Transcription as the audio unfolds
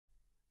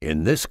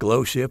In this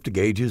GlowShift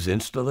Gauges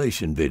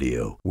installation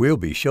video, we'll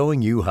be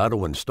showing you how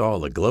to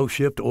install a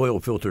GlowShift oil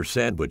filter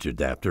sandwich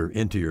adapter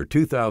into your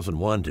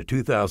 2001 to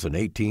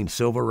 2018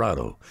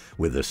 Silverado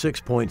with a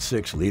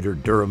 6.6-liter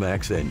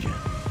Duramax engine.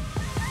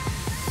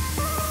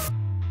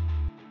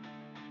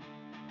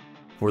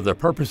 For the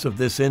purpose of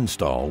this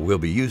install, we'll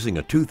be using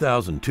a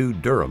 2002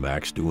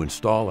 Duramax to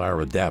install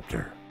our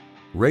adapter.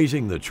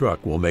 Raising the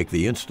truck will make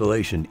the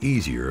installation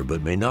easier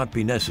but may not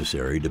be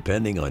necessary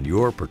depending on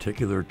your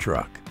particular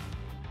truck.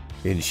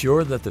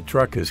 Ensure that the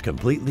truck is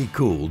completely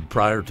cooled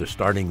prior to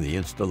starting the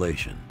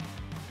installation.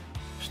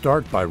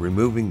 Start by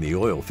removing the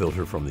oil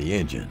filter from the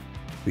engine.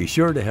 Be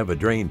sure to have a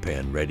drain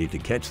pan ready to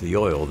catch the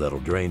oil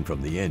that'll drain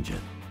from the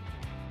engine.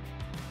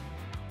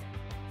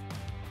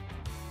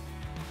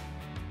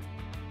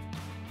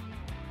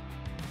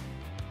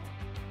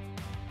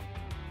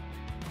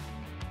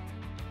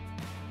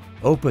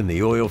 Open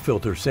the oil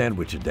filter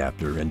sandwich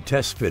adapter and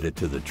test fit it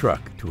to the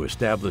truck to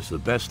establish the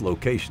best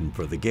location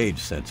for the gauge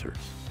sensors.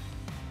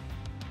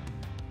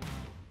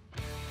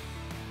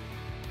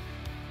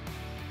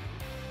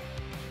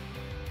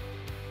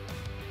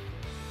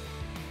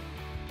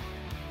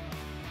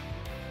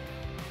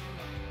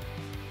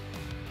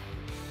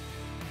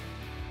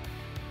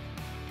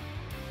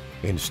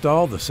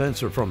 Install the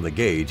sensor from the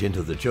gauge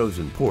into the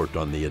chosen port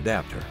on the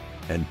adapter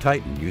and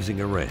tighten using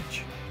a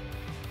wrench.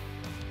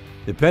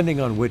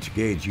 Depending on which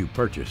gauge you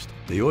purchased,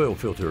 the oil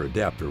filter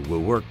adapter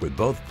will work with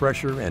both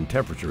pressure and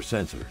temperature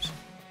sensors.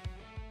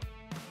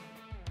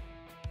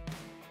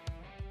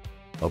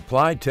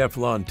 Apply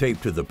Teflon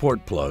tape to the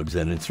port plugs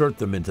and insert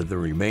them into the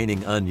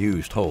remaining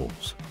unused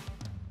holes.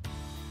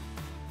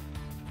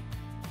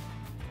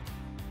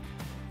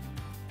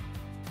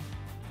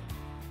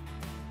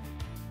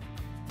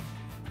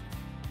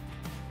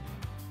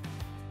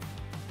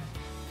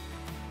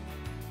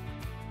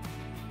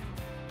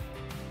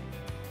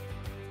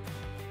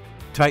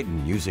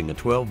 Tighten using a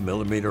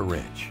 12mm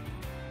wrench.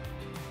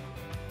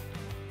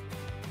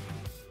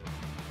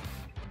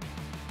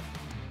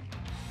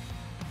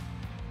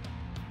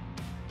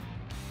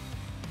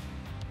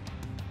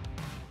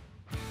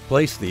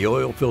 Place the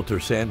oil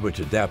filter sandwich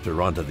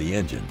adapter onto the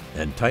engine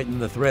and tighten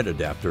the thread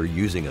adapter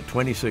using a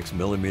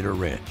 26mm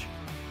wrench.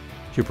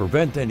 To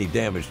prevent any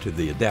damage to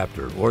the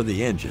adapter or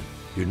the engine,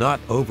 do not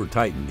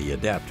over-tighten the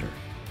adapter.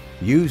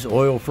 Use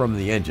oil from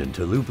the engine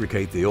to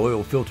lubricate the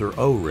oil filter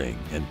O-ring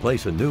and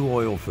place a new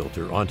oil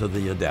filter onto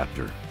the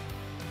adapter.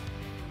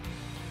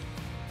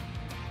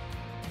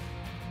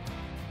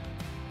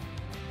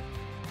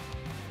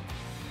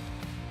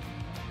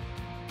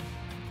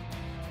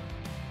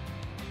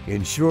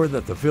 Ensure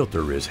that the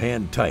filter is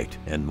hand tight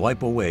and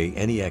wipe away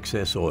any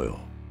excess oil.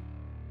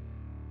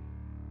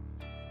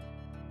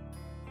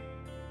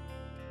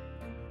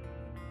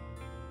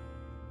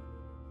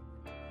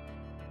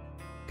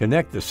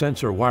 Connect the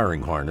sensor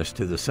wiring harness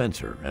to the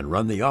sensor and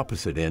run the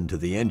opposite end to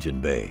the engine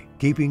bay,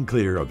 keeping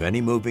clear of any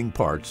moving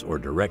parts or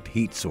direct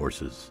heat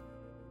sources.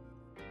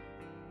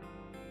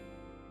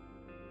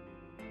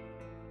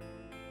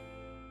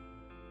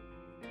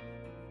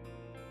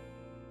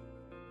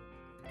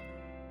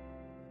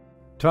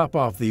 Top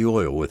off the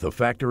oil with a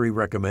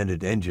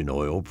factory-recommended engine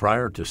oil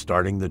prior to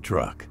starting the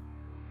truck.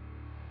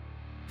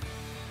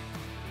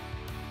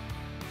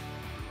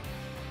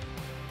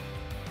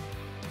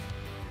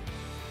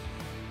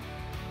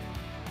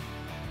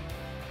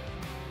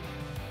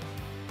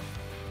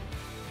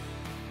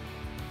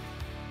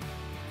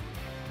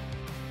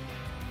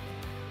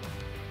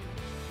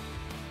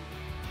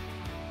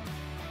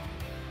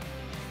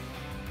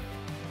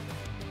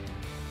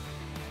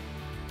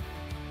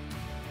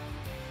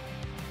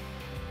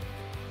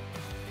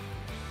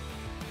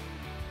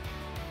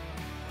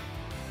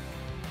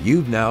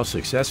 You've now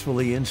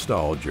successfully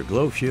installed your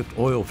GlowShift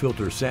oil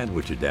filter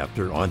sandwich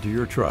adapter onto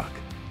your truck.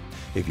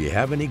 If you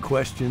have any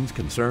questions,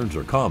 concerns,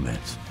 or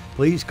comments,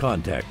 please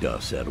contact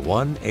us at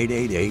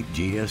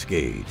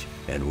 1-888-GS-GAUGE,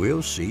 and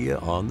we'll see you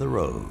on the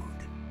road.